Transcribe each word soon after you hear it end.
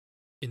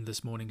In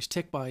this morning's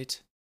Tech Bite,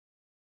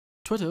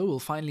 Twitter will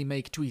finally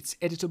make tweets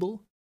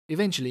editable,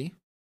 eventually,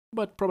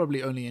 but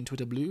probably only in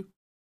Twitter Blue.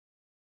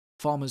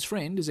 Farmer's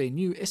Friend is a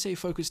new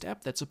essay-focused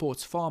app that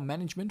supports farm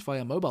management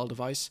via mobile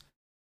device,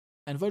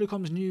 and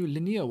Vodacom's new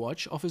Linear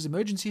Watch offers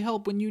emergency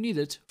help when you need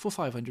it for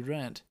 500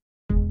 Rand.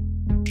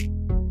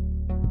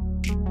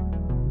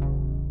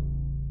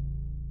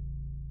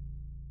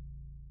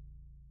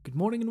 Good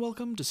morning and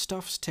welcome to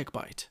Stuff's Tech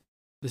Bite.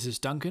 This is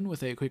Duncan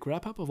with a quick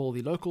wrap-up of all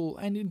the local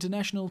and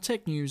international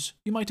tech news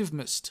you might have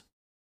missed.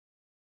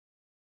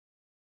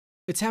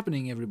 It's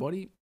happening,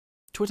 everybody.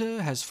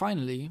 Twitter has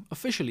finally,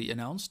 officially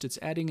announced it's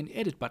adding an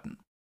edit button.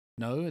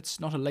 No, it's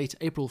not a late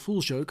April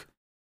Fool's joke.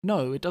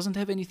 No, it doesn't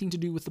have anything to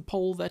do with the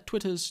poll that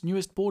Twitter's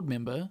newest board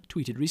member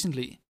tweeted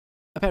recently.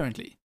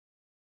 Apparently.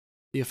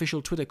 The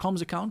official Twitter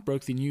comms account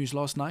broke the news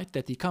last night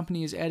that the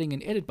company is adding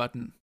an edit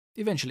button,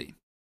 eventually.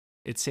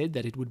 It said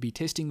that it would be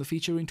testing the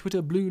feature in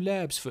Twitter Blue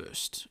Labs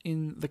first,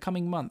 in the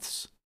coming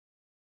months.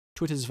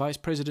 Twitter's Vice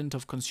President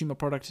of Consumer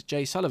Product,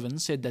 Jay Sullivan,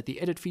 said that the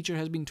edit feature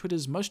has been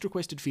Twitter's most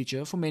requested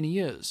feature for many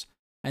years,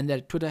 and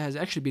that Twitter has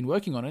actually been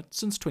working on it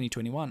since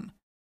 2021.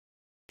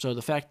 So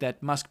the fact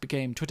that Musk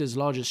became Twitter's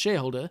largest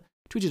shareholder,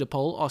 tweeted a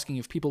poll asking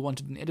if people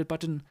wanted an edit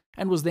button,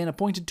 and was then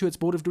appointed to its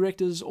board of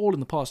directors all in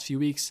the past few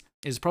weeks,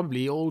 is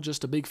probably all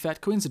just a big fat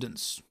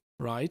coincidence,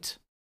 right?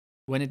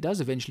 When it does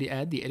eventually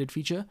add the edit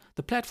feature,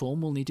 the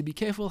platform will need to be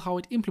careful how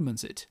it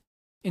implements it.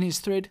 In his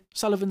thread,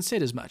 Sullivan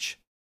said as much.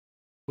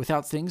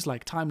 Without things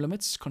like time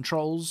limits,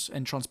 controls,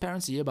 and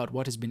transparency about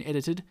what has been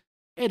edited,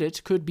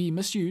 edit could be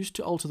misused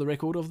to alter the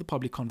record of the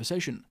public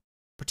conversation.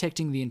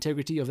 Protecting the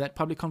integrity of that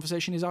public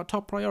conversation is our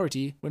top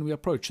priority when we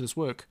approach this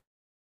work.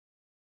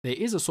 There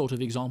is a sort of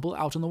example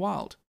out in the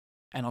wild.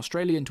 An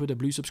Australian Twitter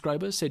Blue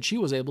subscriber said she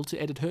was able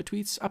to edit her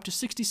tweets up to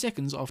 60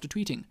 seconds after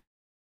tweeting.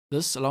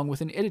 This, along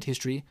with an edit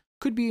history,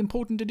 could be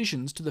important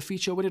additions to the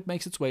feature when it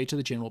makes its way to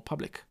the general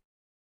public.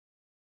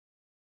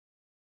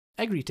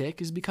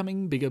 Agri-tech is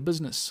becoming bigger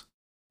business.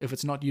 If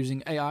it's not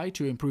using AI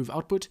to improve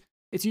output,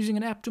 it's using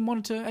an app to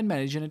monitor and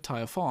manage an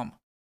entire farm.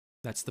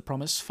 That's the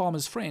promise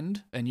Farmer's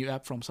Friend, a new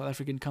app from South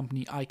African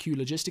company IQ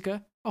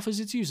Logistica,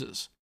 offers its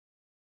users.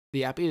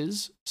 The app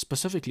is,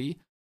 specifically,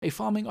 a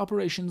farming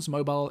operations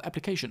mobile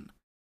application.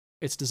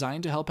 It's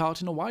designed to help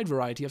out in a wide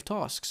variety of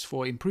tasks,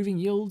 for improving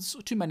yields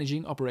to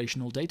managing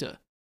operational data.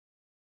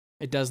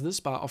 It does this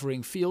by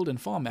offering field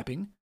and farm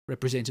mapping,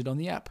 represented on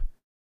the app.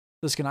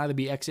 This can either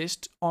be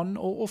accessed on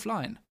or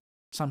offline.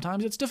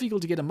 Sometimes it's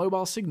difficult to get a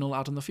mobile signal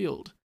out in the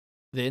field.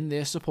 Then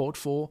there's support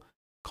for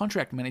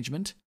contract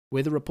management,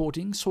 weather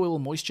reporting, soil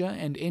moisture,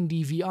 and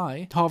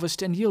NDVI,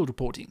 harvest and yield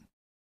reporting.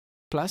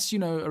 Plus,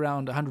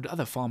 around 100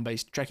 other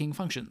farm-based tracking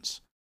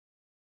functions.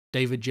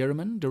 David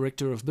Jerriman,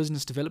 Director of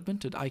Business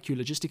Development at IQ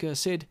Logistica,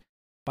 said,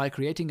 by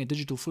creating a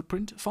digital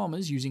footprint,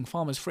 farmers using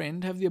Farmer's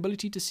Friend have the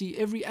ability to see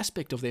every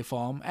aspect of their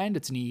farm and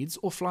its needs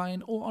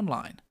offline or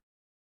online.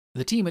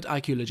 The team at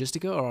IQ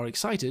Logistica are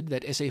excited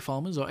that SA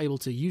farmers are able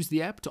to use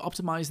the app to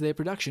optimize their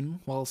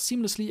production while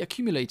seamlessly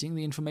accumulating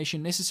the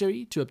information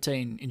necessary to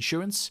obtain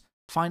insurance,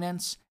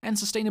 finance, and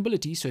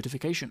sustainability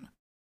certification.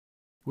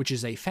 Which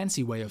is a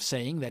fancy way of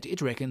saying that it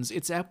reckons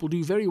its app will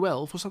do very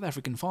well for South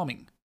African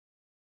farming.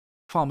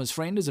 Farmer's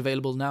Friend is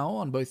available now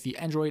on both the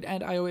Android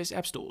and iOS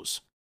app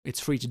stores. It's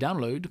free to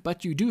download,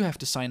 but you do have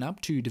to sign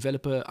up to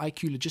developer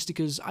IQ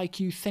Logistica's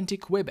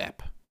IQ-Thentic web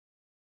app.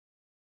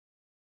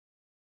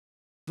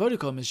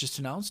 Vodacom has just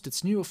announced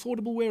its new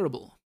affordable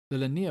wearable, the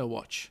Linear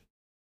Watch.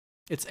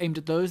 It's aimed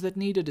at those that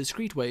need a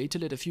discreet way to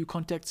let a few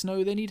contacts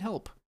know they need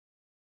help.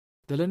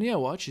 The Linear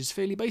Watch is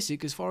fairly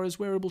basic as far as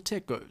wearable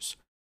tech goes.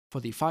 For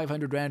the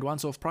 500 Rand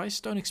once-off price,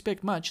 don't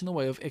expect much in the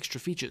way of extra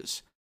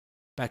features.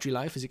 Battery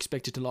life is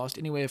expected to last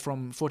anywhere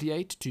from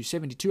 48 to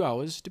 72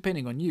 hours,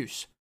 depending on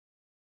use.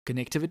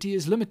 Connectivity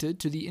is limited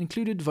to the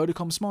included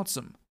Vodacom Smart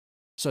SIM,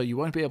 so you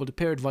won't be able to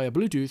pair it via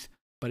Bluetooth,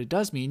 but it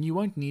does mean you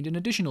won't need an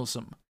additional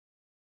SIM.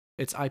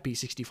 Its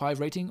IP65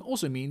 rating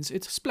also means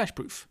it's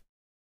splash-proof.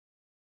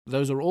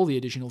 Those are all the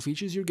additional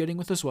features you're getting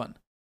with this one,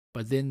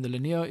 but then the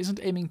Linear isn't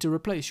aiming to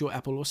replace your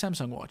Apple or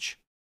Samsung watch.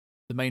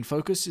 The main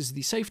focus is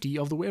the safety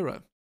of the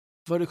wearer.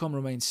 Vodacom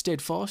remains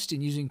steadfast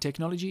in using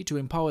technology to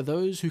empower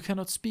those who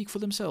cannot speak for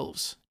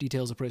themselves,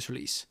 details a press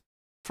release.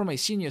 From a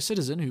senior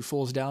citizen who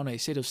falls down a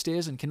set of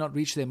stairs and cannot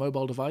reach their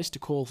mobile device to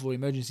call for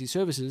emergency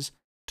services,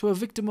 to a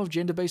victim of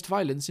gender-based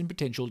violence in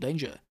potential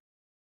danger.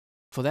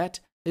 For that,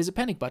 there's a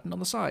panic button on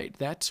the side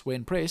that,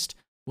 when pressed,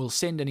 will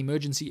send an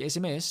emergency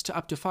SMS to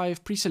up to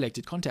 5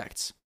 pre-selected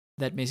contacts.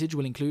 That message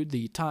will include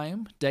the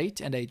time, date,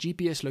 and a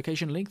GPS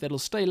location link that'll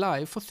stay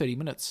live for 30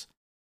 minutes.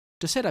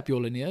 To set up your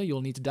Linear,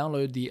 you'll need to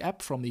download the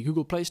app from the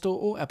Google Play Store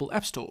or Apple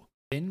App Store.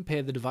 Then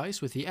pair the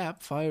device with the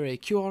app via a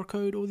QR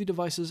code or the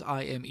device's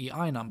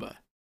IMEI number.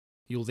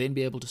 You'll then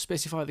be able to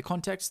specify the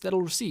contacts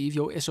that'll receive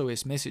your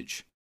SOS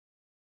message.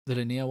 The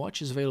Linear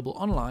Watch is available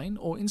online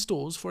or in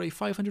stores for a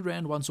 500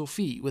 Rand once-off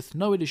fee with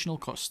no additional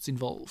costs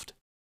involved.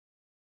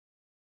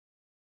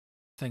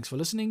 Thanks for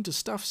listening to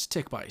Stuff's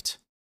Tech Bite.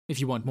 If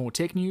you want more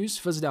tech news,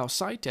 visit our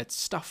site at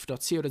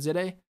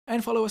stuff.co.za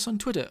and follow us on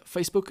Twitter,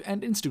 Facebook,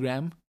 and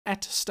Instagram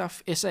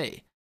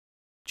 @StuffSA.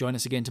 Join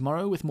us again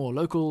tomorrow with more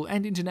local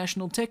and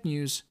international tech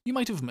news you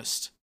might have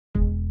missed.